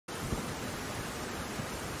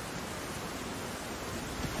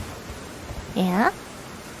Yeah.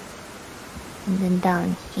 And then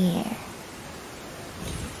down here.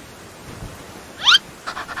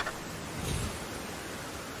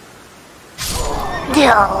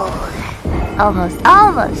 Almost.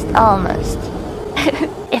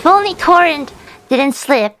 If only Torrent didn't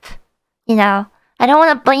slip, you know. I don't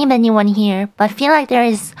want to blame anyone here, but I feel like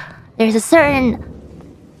there's a certain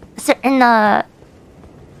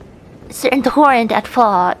Torrent at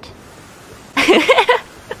fault.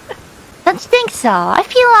 Don't you think so? I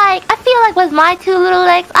feel like with my 2 little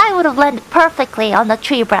legs, I would have landed perfectly on the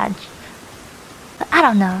tree branch. But I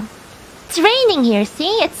don't know. It's raining here.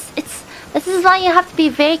 See, this is why you have to be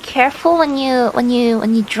very careful when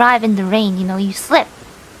you drive in the rain. You know, you slip.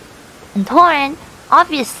 And Torrent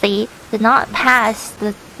obviously did not pass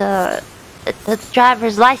the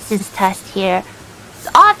driver's license test here. He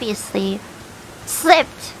obviously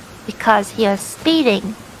slipped because he was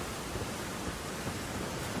speeding.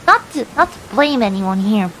 Not to blame anyone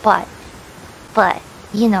here, but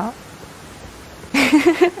you know,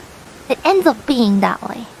 it ends up being that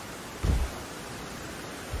way.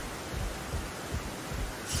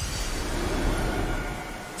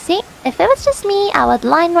 See, if it was just me, I would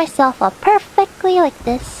line myself up perfectly like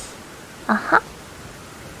this.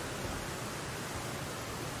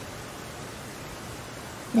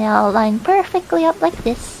 They all line perfectly up like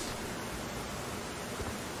this.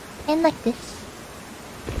 And like this.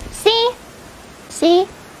 See?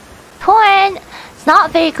 Torrent is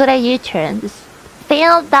not very good at U-turns.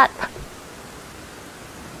 Failed that...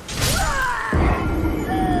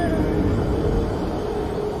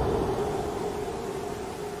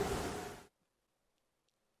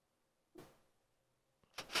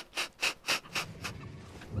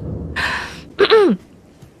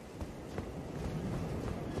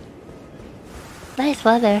 Nice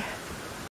weather.